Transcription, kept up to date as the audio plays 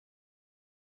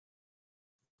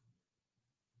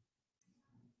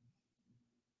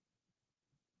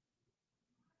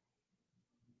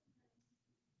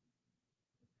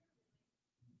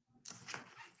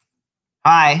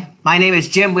Hi, my name is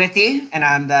Jim Withee, and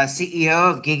I'm the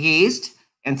CEO of GigaYeast.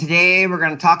 And today we're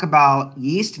going to talk about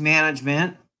yeast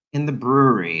management in the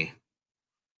brewery.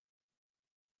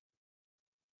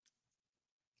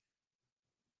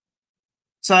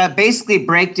 So I basically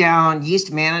break down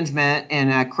yeast management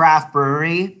in a craft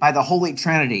brewery by the Holy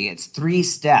Trinity. It's 3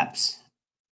 steps.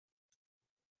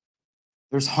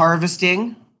 There's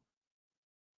harvesting,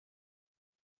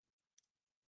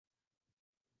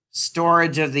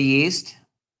 storage of the yeast,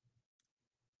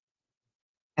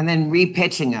 and then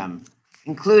repitching them,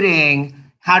 including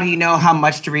how do you know how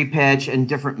much to repitch and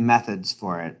different methods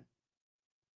for it.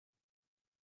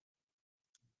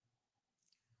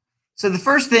 So the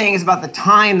first thing is about the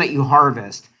time that you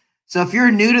harvest. So if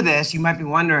you're new to this, you might be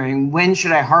wondering, when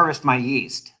should I harvest my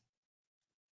yeast?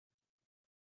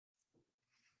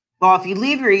 Well, if you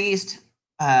leave your yeast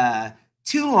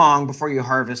too long before you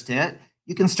harvest it,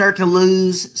 you can start to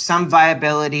lose some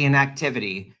viability and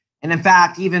activity. And in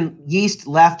fact, even yeast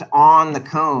left on the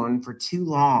cone for too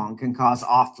long can cause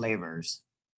off flavors.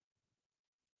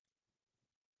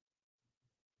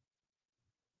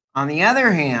 On the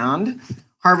other hand,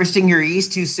 harvesting your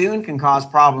yeast too soon can cause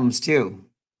problems too.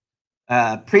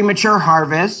 Premature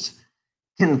harvest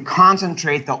can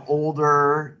concentrate the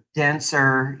older,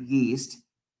 denser yeast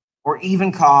or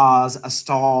even cause a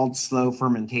stalled, slow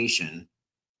fermentation.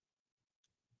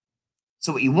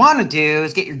 So what you want to do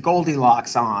is get your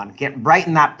Goldilocks on, get right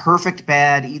in that perfect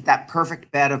bed, eat that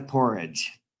perfect bed of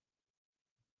porridge.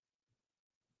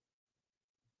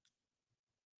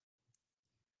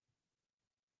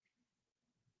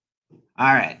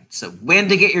 All right, so when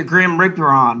to get your Grim Reaper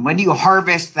on? When do you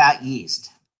harvest that yeast?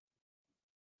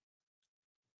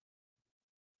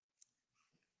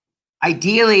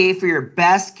 Ideally, for your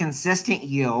best consistent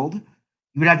yield, you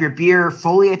would have your beer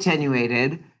fully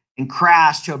attenuated and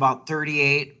crash to about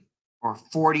 38 or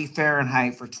 40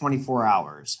 Fahrenheit for 24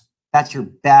 hours. That's your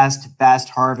best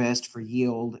harvest for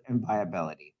yield and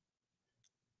viability.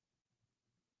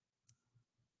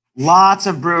 Lots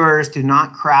of brewers do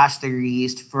not crash their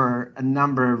yeast for a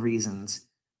number of reasons.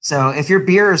 So if your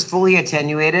beer is fully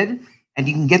attenuated and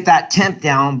you can get that temp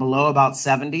down below about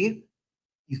 70,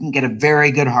 you can get a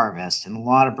very good harvest. And a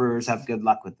lot of brewers have good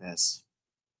luck with this.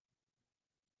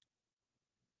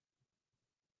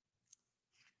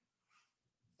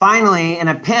 Finally, in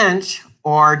a pinch,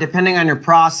 or depending on your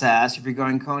process, if you're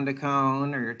going cone to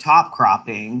cone or you're top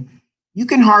cropping, you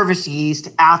can harvest yeast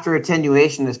after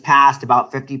attenuation is past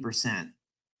about 50%.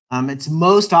 It's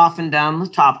most often done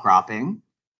with top cropping,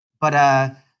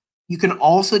 but you can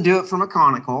also do it from a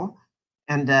conical.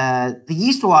 And the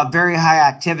yeast will have very high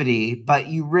activity, but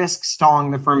you risk stalling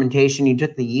the fermentation you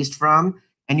took the yeast from,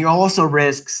 and you also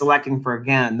risk selecting for,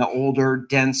 again, the older,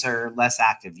 denser, less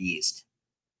active yeast.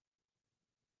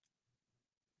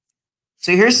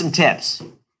 So here's some tips.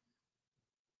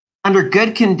 Under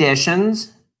good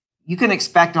conditions, you can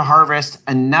expect to harvest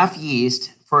enough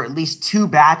yeast for at least 2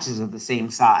 batches of the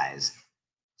same size.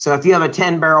 So if you have a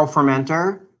 10-barrel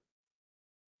fermenter,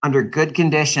 under good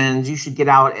conditions, you should get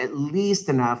out at least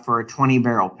enough for a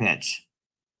 20-barrel pitch.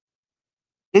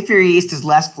 If your yeast is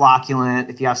less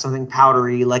flocculent, if you have something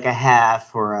powdery like a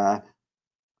hef or a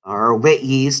wit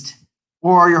yeast,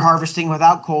 or you're harvesting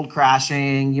without cold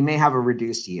crashing, you may have a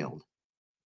reduced yield.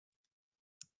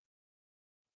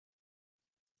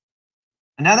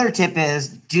 Another tip is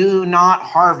do not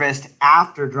harvest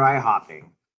after dry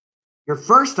hopping. Your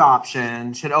first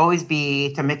option should always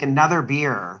be to make another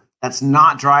beer that's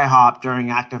not dry hopped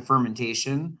during active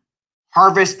fermentation.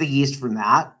 Harvest the yeast from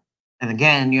that. And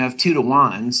again, you have 2 to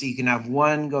 1. So you can have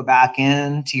one go back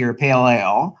into your pale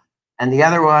ale and the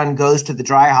other one goes to the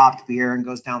dry hopped beer and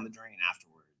goes down the drain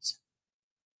afterwards.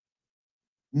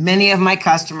 Many of my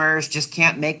customers just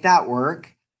can't make that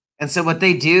work. And so what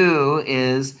they do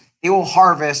is they will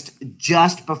harvest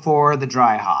just before the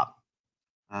dry hop.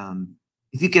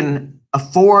 If you can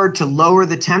afford to lower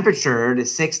the temperature to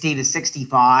 60 to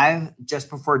 65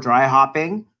 just before dry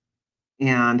hopping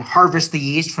and harvest the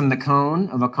yeast from the cone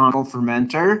of a conical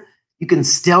fermenter, you can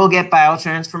still get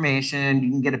biotransformation,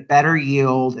 you can get a better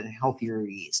yield and healthier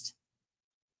yeast.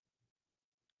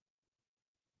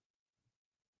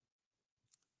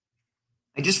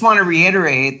 I just want to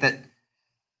reiterate that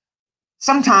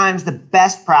sometimes the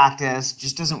best practice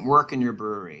just doesn't work in your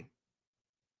brewery.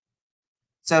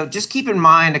 So just keep in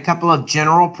mind a couple of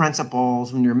general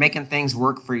principles when you're making things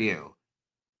work for you.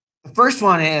 The first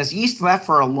one is yeast left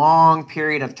for a long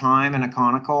period of time in a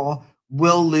conical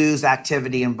will lose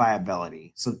activity and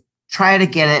viability. So try to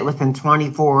get it within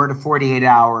 24 to 48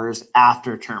 hours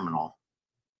after terminal.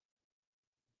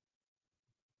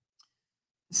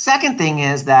 The second thing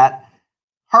is that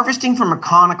Harvesting from a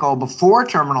conical before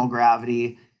terminal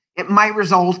gravity, it might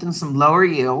result in some lower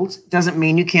yields. Doesn't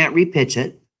mean you can't repitch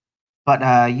it,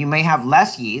 but you may have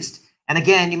less yeast. And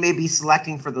again, you may be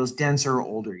selecting for those denser,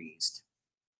 older yeast.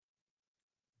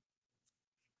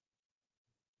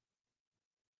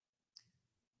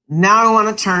 Now I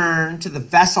want to turn to the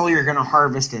vessel you're going to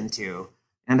harvest into.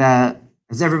 And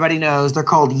as everybody knows, they're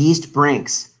called yeast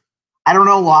brinks. I don't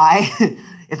know why.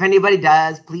 If anybody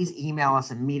does, please email us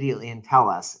immediately and tell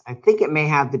us. I think it may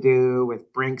have to do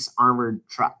with Brink's armored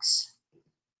trucks.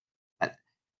 But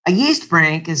a yeast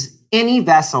brink is any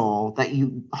vessel that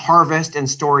you harvest and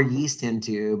store yeast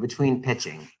into between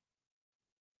pitching.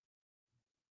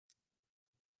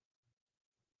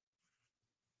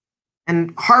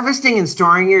 And harvesting and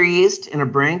storing your yeast in a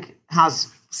brink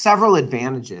has several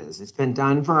advantages. It's been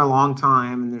done for a long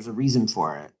time, and there's a reason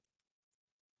for it.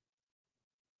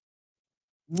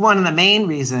 One of the main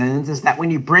reasons is that when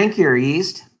you brink your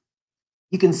yeast,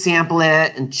 you can sample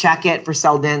it and check it for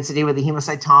cell density with a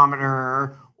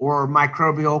hemocytometer or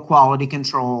microbial quality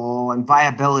control and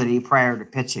viability prior to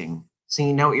pitching, so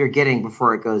you know what you're getting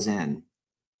before it goes in.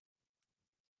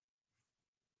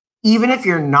 Even if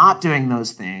you're not doing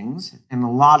those things, and a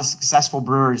lot of successful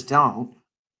brewers don't,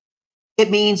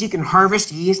 it means you can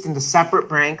harvest yeast into separate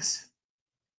brinks.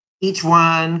 Each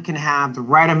one can have the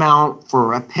right amount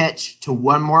for a pitch to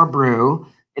one more brew,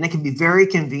 and it can be very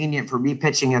convenient for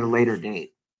repitching at a later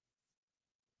date.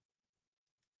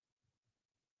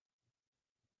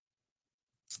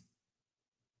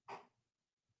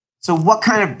 So what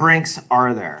kind of brinks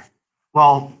are there?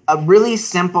 Well, a really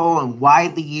simple and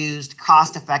widely used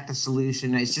cost-effective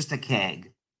solution is just a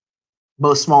keg.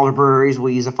 Most smaller breweries will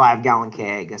use a 5-gallon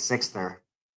keg, a sixther.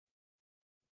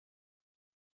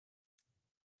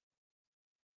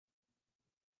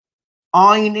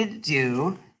 All you need to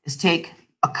do is take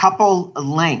a couple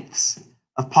lengths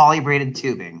of polybraided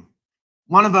tubing.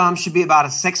 One of them should be about a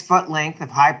 6-foot length of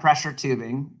high-pressure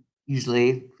tubing,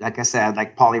 usually, like I said,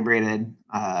 like polybraided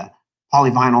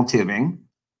polyvinyl tubing.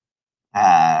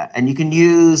 And you can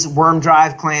use worm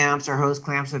drive clamps or hose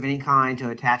clamps of any kind to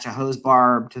attach a hose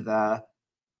barb to the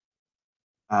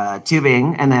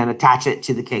tubing and then attach it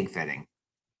to the keg fitting.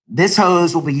 This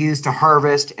hose will be used to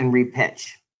harvest and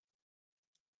repitch.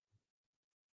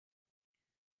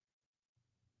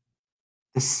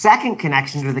 The second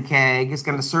connection to the keg is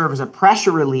going to serve as a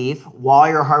pressure relief while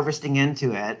you're harvesting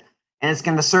into it, and it's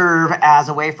going to serve as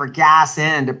a way for gas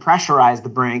in to pressurize the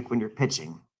brink when you're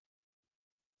pitching.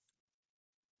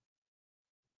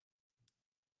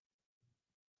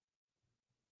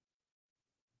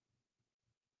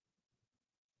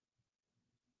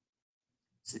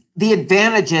 The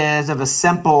advantages of a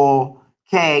simple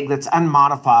keg that's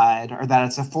unmodified are that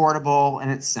it's affordable and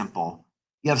it's simple.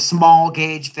 You have small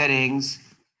gauge fittings.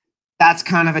 That's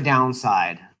kind of a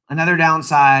downside. Another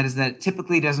downside is that it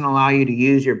typically doesn't allow you to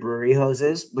use your brewery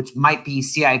hoses, which might be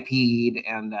CIP'd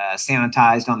and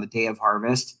sanitized on the day of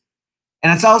harvest.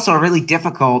 And it's also really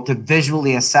difficult to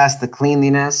visually assess the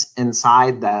cleanliness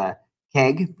inside the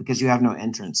keg because you have no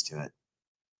entrance to it.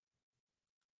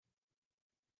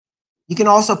 You can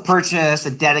also purchase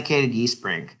a dedicated yeast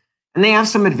brink, and they have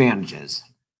some advantages.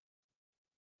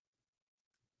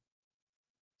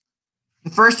 The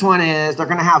first one is they're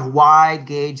going to have wide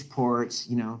gauge ports,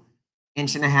 1.5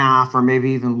 inches or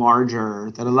maybe even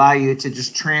larger, that allow you to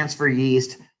just transfer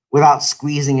yeast without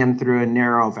squeezing them through a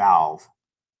narrow valve.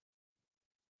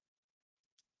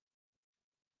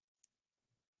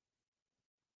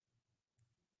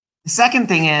 The second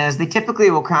thing is they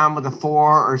typically will come with a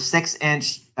 4 or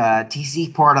 6-inch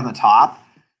TC port on the top,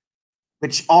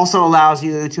 which also allows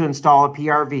you to install a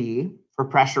PRV for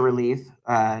pressure relief,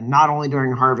 not only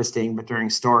during harvesting, but during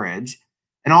storage.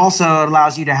 And also it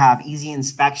allows you to have easy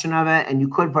inspection of it, and you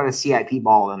could put a CIP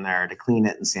ball in there to clean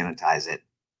it and sanitize it.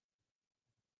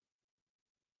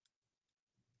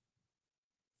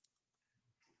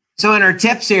 So in our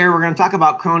tips here, we're going to talk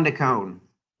about cone to cone.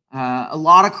 A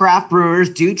lot of craft brewers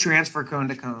do transfer cone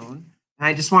to cone. And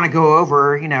I just want to go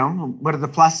over, what are the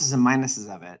pluses and minuses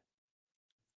of it.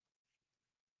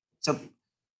 So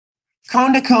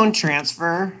cone to cone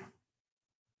transfer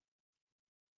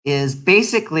is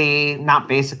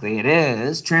it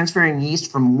is transferring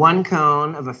yeast from one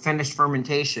cone of a finished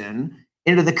fermentation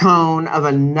into the cone of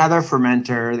another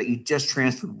fermenter that you just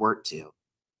transferred wort to.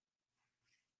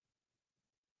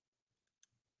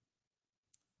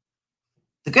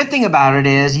 The good thing about it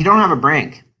is you don't have a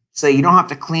brink, so you don't have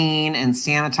to clean and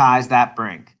sanitize that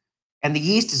brink. And the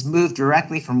yeast is moved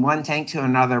directly from one tank to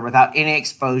another without any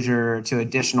exposure to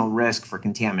additional risk for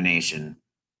contamination.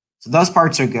 So those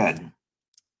parts are good.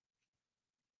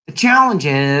 The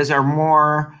challenges are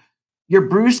more, your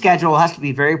brew schedule has to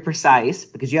be very precise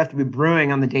because you have to be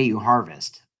brewing on the day you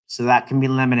harvest. So that can be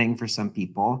limiting for some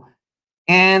people.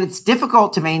 And it's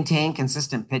difficult to maintain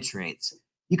consistent pitch rates.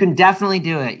 You can definitely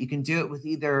do it. You can do it with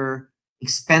either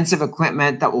expensive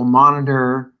equipment that will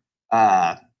monitor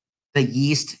the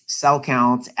yeast cell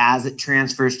counts as it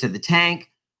transfers to the tank,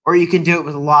 or you can do it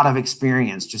with a lot of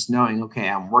experience, just knowing, okay,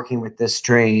 I'm working with this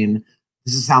strain.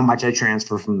 This is how much I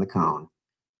transfer from the cone.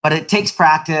 But it takes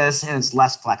practice and it's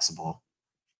less flexible.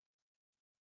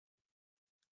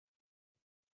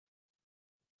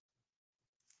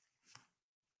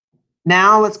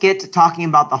 Now let's get to talking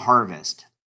about the harvest.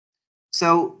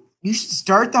 So you should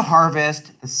start the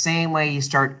harvest the same way you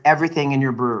start everything in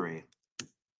your brewery,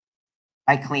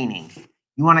 by cleaning.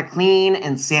 You want to clean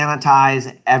and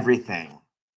sanitize everything.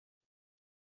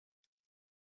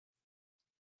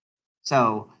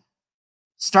 So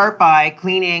start by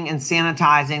cleaning and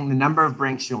sanitizing the number of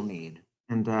brinks you'll need.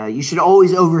 And you should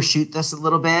always overshoot this a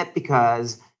little bit,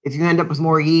 because if you end up with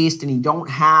more yeast and you don't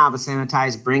have a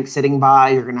sanitized brink sitting by,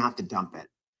 you're going to have to dump it.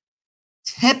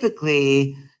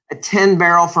 Typically, a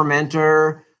 10-barrel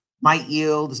fermenter might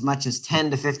yield as much as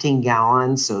 10 to 15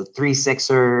 gallons, so 3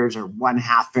 sixers or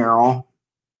 1/2 barrel.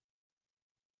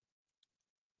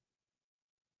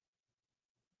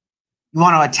 You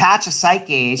want to attach a sight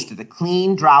gauge to the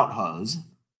clean draught hose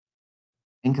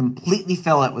and completely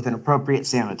fill it with an appropriate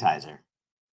sanitizer.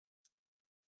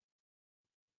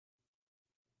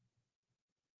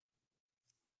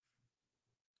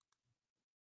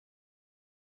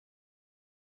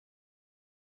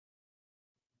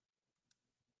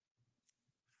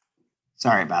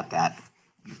 Sorry about that,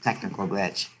 technical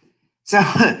glitch. So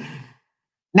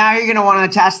now you're going to want to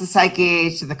attach the sight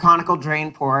gauge to the conical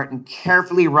drain port and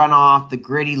carefully run off the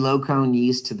gritty low cone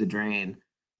yeast to the drain.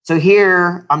 So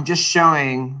here I'm just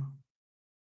showing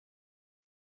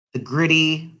the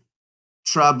gritty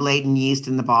shrub-laden yeast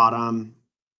in the bottom,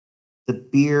 the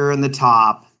beer in the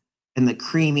top, and the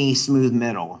creamy, smooth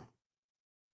middle.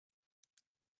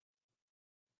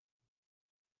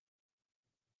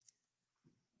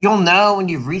 You'll know when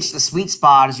you've reached the sweet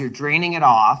spot as you're draining it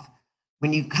off,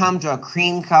 when you come to a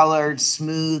cream-colored,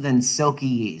 smooth, and silky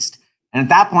yeast. And at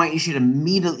that point, you should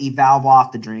immediately valve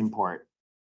off the drain port.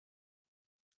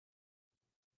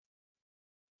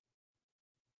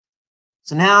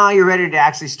 So now you're ready to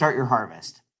actually start your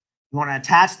harvest. You want to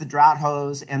attach the draught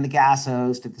hose and the gas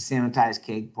hose to the sanitized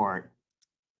keg port.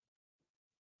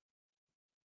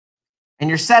 And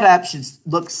your setup should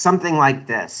look something like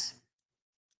this.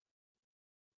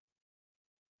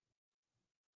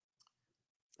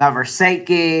 We have our sight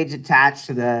gauge attached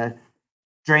to the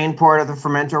drain port of the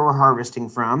fermenter we're harvesting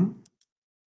from.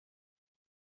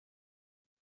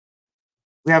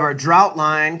 We have our draught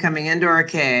line coming into our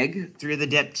keg through the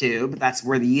dip tube. That's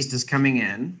where the yeast is coming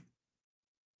in.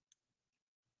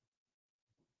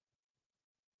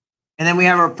 And then we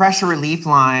have our pressure relief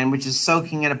line, which is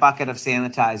soaking in a bucket of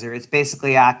sanitizer. It's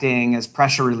basically acting as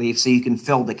pressure relief so you can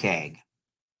fill the keg.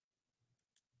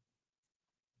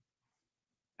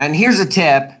 And here's a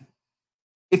tip.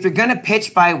 If you're going to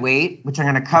pitch by weight, which I'm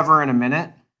going to cover in a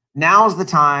minute, now's the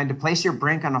time to place your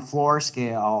brink on a floor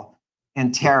scale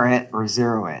and tare it or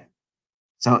zero it.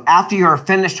 So after you are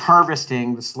finished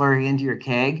harvesting the slurry into your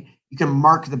keg, you can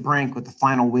mark the brink with the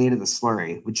final weight of the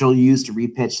slurry, which you'll use to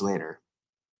repitch later.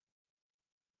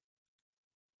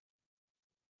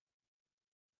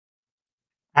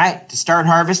 All right, to start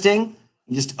harvesting,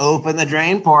 you just open the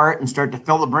drain port and start to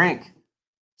fill the brink.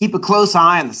 Keep a close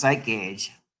eye on the sight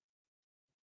gauge.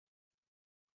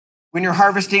 When you're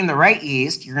harvesting the right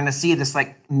yeast, you're going to see this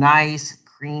like nice,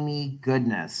 creamy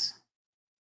goodness.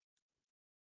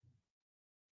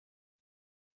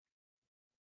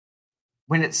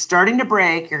 When it's starting to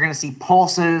break, you're going to see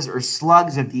pulses or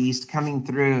slugs of yeast coming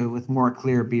through with more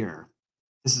clear beer.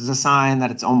 This is a sign that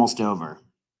it's almost over.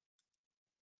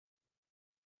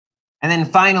 And then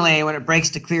finally, when it breaks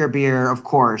to clear beer, of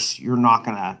course, you're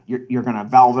gonna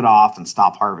valve it off and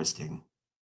stop harvesting.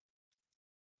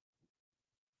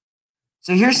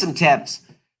 So here's some tips.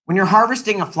 When you're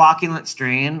harvesting a flocculent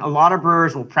strain, a lot of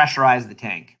brewers will pressurize the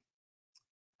tank.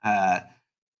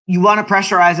 You want to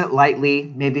pressurize it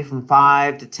lightly, maybe from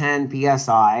 5 to 10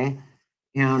 psi.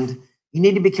 And you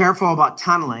need to be careful about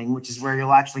tunneling, which is where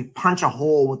you'll actually punch a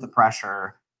hole with the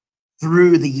pressure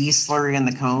through the yeast slurry in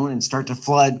the cone and start to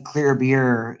flood clear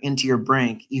beer into your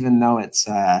brink, even though it's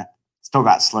still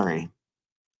got slurry.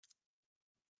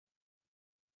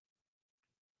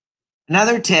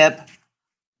 Another tip,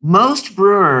 most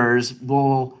brewers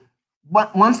will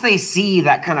once they see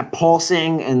that kind of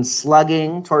pulsing and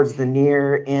slugging towards the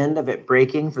near end of it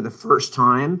breaking for the first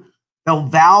time, they'll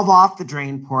valve off the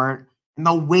drain port and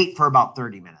they'll wait for about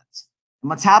 30 minutes. And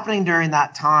what's happening during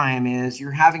that time is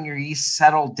you're having your yeast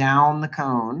settle down the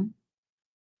cone.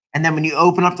 And then when you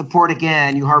open up the port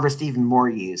again, you harvest even more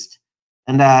yeast.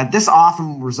 And this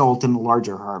often will result in a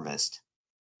larger harvest.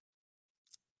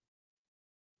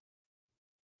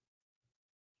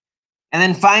 And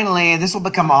then finally, this will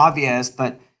become obvious,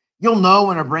 but you'll know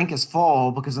when a brink is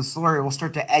full because the slurry will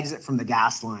start to exit from the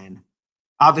gas line.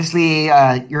 Obviously,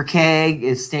 your keg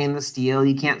is stainless steel.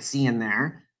 You can't see in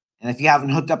there. And if you haven't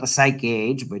hooked up a sight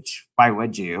gauge, which why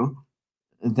would you,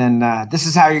 then this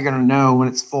is how you're going to know when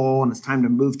it's full and it's time to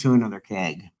move to another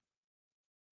keg.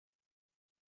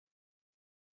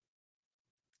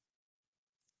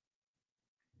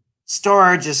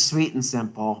 Storage is sweet and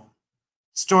simple.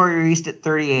 Store your yeast at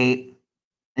 38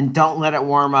 and don't let it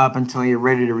warm up until you're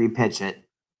ready to repitch it.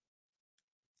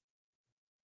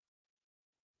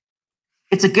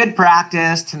 It's a good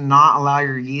practice to not allow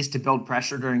your yeast to build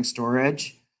pressure during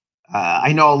storage.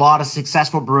 I know a lot of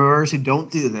successful brewers who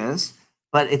don't do this,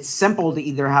 but it's simple to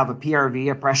either have a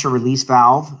PRV, a pressure release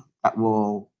valve, that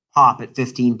will pop at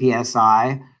 15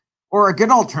 psi, or a good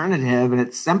alternative, and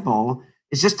it's simple,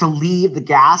 is just to leave the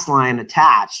gas line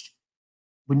attached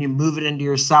when you move it into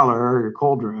your cellar or your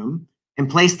cold room and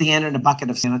place the end in a bucket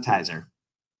of sanitizer.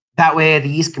 That way the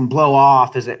yeast can blow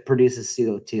off as it produces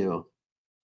CO2.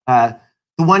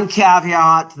 The one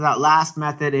caveat to that last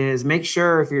method is make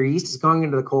sure if your yeast is going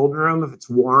into the cold room, if it's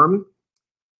warm,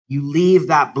 you leave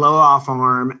that blow-off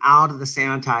arm out of the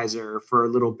sanitizer for a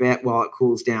little bit while it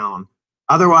cools down.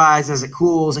 Otherwise, as it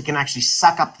cools, it can actually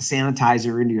suck up the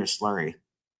sanitizer into your slurry,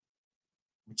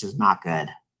 which is not good.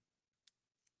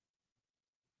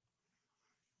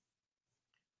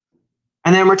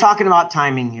 And then we're talking about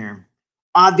timing here.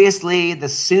 Obviously, the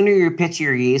sooner you pitch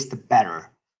your yeast, the better.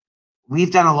 We've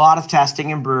done a lot of testing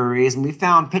in breweries, and we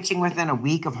found pitching within a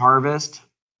week of harvest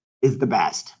is the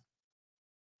best.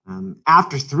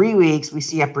 After 3 weeks, we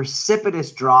see a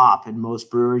precipitous drop in most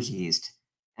brewers' yeast,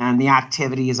 and the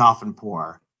activity is often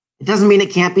poor. It doesn't mean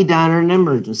it can't be done in an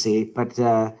emergency, but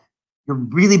you're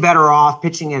really better off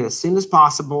pitching it as soon as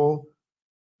possible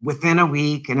within a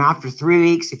week. And after 3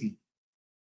 weeks, if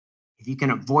you can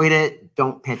avoid it,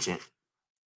 don't pitch it.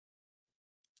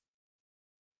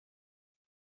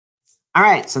 All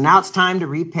right, so now it's time to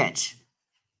repitch.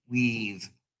 We've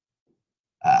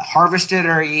harvested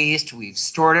our yeast, we've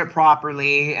stored it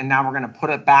properly, and now we're going to put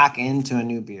it back into a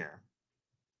new beer.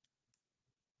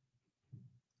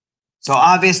 So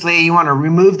obviously, you want to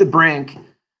remove the brink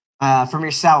from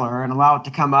your cellar and allow it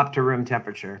to come up to room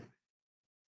temperature.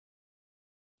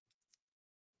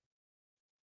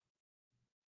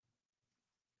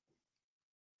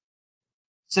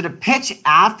 So to pitch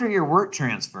after your wort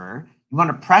transfer, you want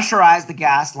to pressurize the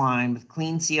gas line with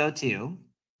clean CO2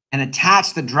 and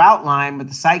attach the drought line with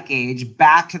the sight gauge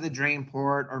back to the drain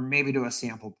port or maybe to a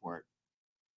sample port.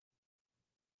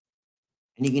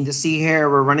 And you can just see here,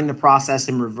 we're running the process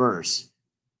in reverse.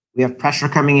 We have pressure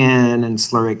coming in and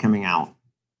slurry coming out.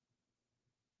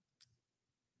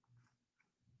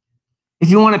 If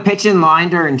you want to pitch in line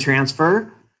during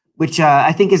transfer, which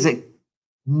I think is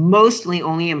mostly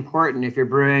only important if you're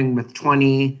brewing with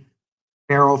 20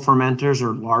 barrel fermenters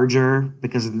or larger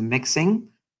because of the mixing,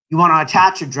 you want to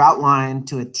attach your drought line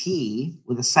to a T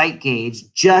with a sight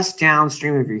gauge just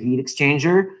downstream of your heat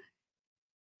exchanger.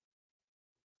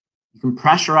 You can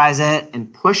pressurize it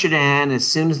and push it in as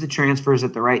soon as the transfer is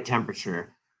at the right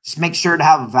temperature. Just make sure to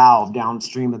have a valve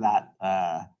downstream of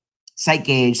that sight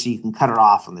gauge so you can cut it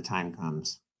off when the time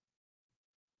comes.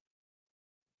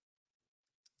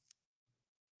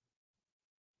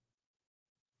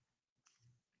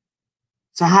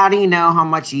 So how do you know how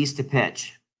much yeast to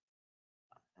pitch?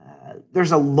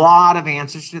 There's a lot of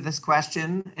answers to this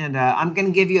question, and I'm going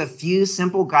to give you a few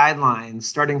simple guidelines,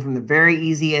 starting from the very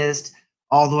easiest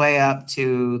all the way up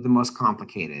to the most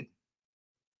complicated.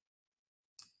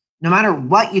 No matter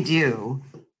what you do,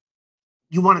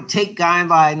 you want to take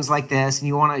guidelines like this, and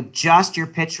you want to adjust your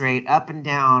pitch rate up and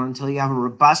down until you have a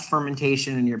robust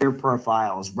fermentation and your beer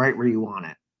profile is right where you want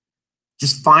it.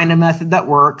 Just find a method that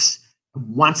works.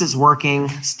 Once it's working,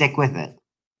 stick with it.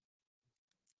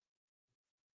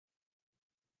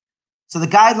 So the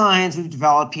guidelines we've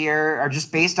developed here are just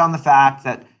based on the fact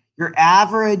that your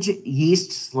average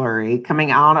yeast slurry coming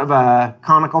out of a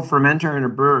conical fermenter in a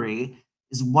brewery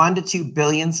is 1 to 2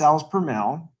 billion cells per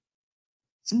mil,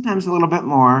 sometimes a little bit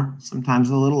more, sometimes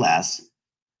a little less.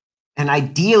 And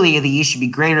ideally, the yeast should be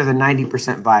greater than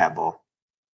 90% viable.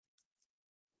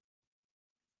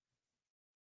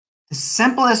 The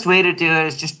simplest way to do it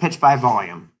is just pitch by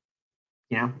volume.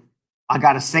 I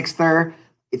got a sixther,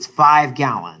 it's 5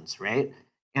 gallons, right?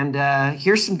 And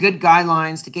here's some good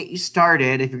guidelines to get you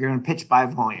started if you're going to pitch by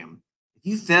volume. If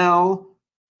you fill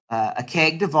a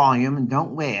keg to volume and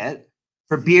don't weigh it,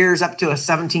 for beers up to a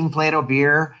 17 Plato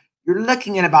beer, you're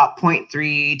looking at about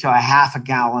 0.3 to a half a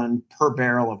gallon per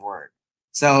barrel of wort.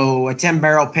 So a 10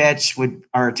 barrel pitch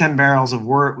or 10 barrels of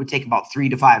wort would take about 3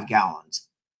 to 5 gallons.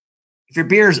 If your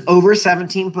beer is over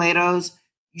 17 Platos,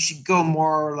 you should go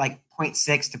more like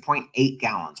 0.6 to 0.8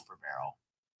 gallons per barrel.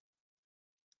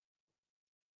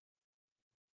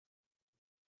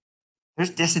 There's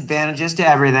disadvantages to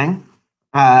everything.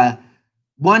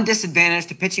 One disadvantage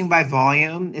to pitching by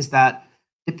volume is that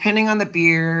depending on the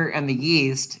beer and the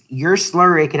yeast, your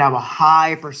slurry could have a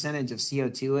high percentage of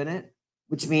CO2 in it,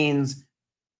 which means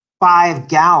 5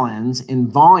 gallons in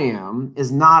volume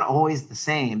is not always the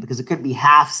same because it could be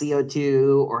half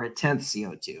CO2 or a tenth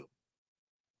CO2.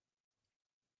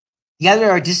 The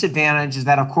other disadvantage is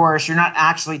that, of course, you're not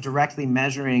actually directly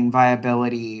measuring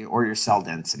viability or your cell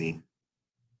density.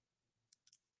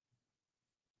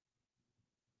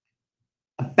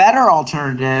 A better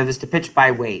alternative is to pitch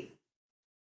by weight.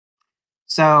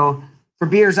 So for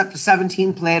beers up to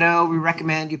 17 Plato, we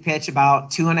recommend you pitch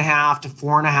about 2.5 to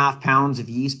 4.5 pounds of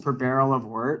yeast per barrel of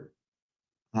wort.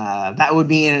 That would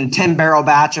be in a 10 barrel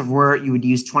batch of wort, you would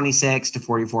use 26 to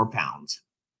 44 pounds.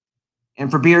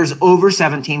 And for beers over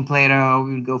 17 Plato,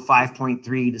 we would go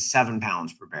 5.3 to 7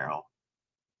 pounds per barrel.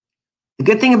 The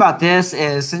good thing about this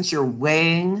is since you're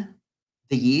weighing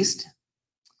the yeast,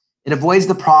 it avoids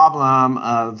the problem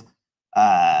of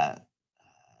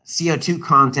CO2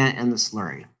 content in the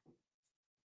slurry.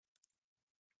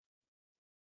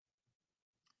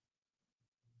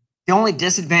 The only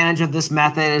disadvantage of this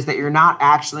method is that you're not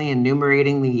actually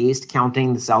enumerating the yeast,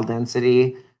 counting the cell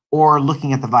density, or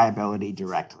looking at the viability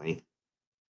directly.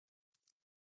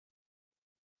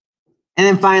 And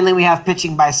then finally, we have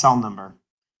pitching by cell number.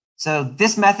 So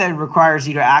this method requires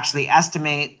you to actually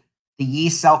estimate the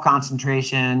yeast cell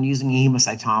concentration using a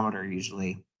hemocytometer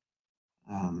usually.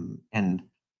 And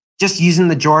just using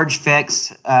the George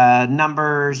Fix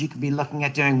numbers, you could be looking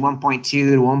at doing 1.2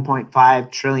 to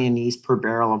 1.5 trillion yeast per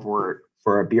barrel of wort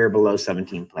for a beer below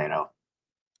 17 Plato.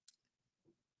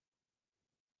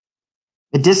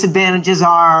 The disadvantages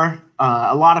are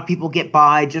a lot of people get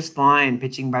by just fine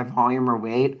pitching by volume or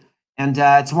weight, and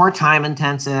it's more time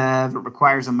intensive. It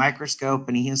requires a microscope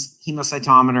and a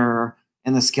hemocytometer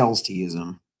and the skills to use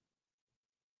them.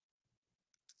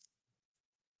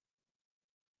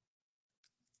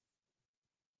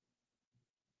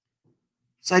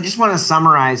 So I just want to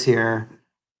summarize here.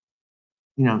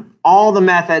 All the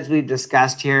methods we've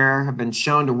discussed here have been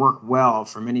shown to work well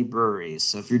for many breweries.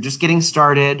 So if you're just getting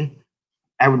started,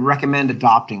 I would recommend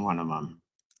adopting one of them.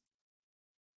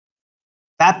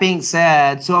 That being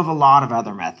said, so have a lot of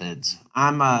other methods.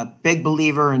 I'm a big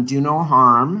believer in do no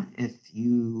harm. If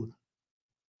you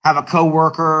have a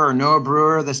coworker or know a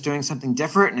brewer that's doing something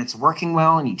different and it's working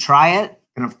well and you try it,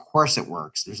 then of course it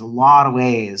works. There's a lot of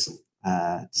ways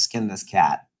to skin this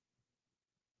cat.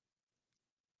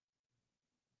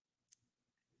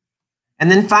 And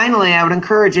then finally, I would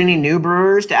encourage any new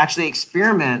brewers to actually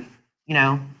experiment,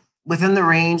 within the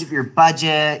range of your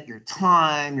budget, your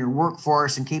time, your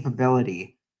workforce, and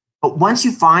capability. But once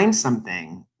you find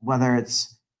something, whether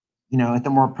it's, at the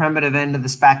more primitive end of the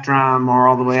spectrum or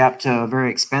all the way up to a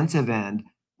very expensive end,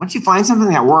 once you find something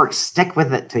that works, stick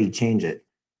with it till you change it.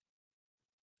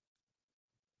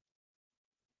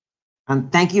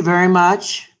 And thank you very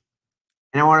much.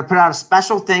 And I want to put out a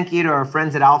special thank you to our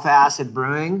friends at Alpha Acid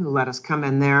Brewing who let us come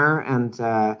in there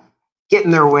and get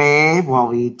in their way while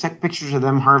we took pictures of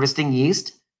them harvesting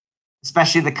yeast,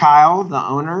 especially the Kyle, the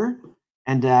owner,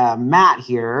 and Matt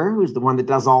here, who's the one that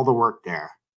does all the work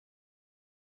there.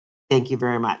 Thank you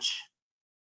very much.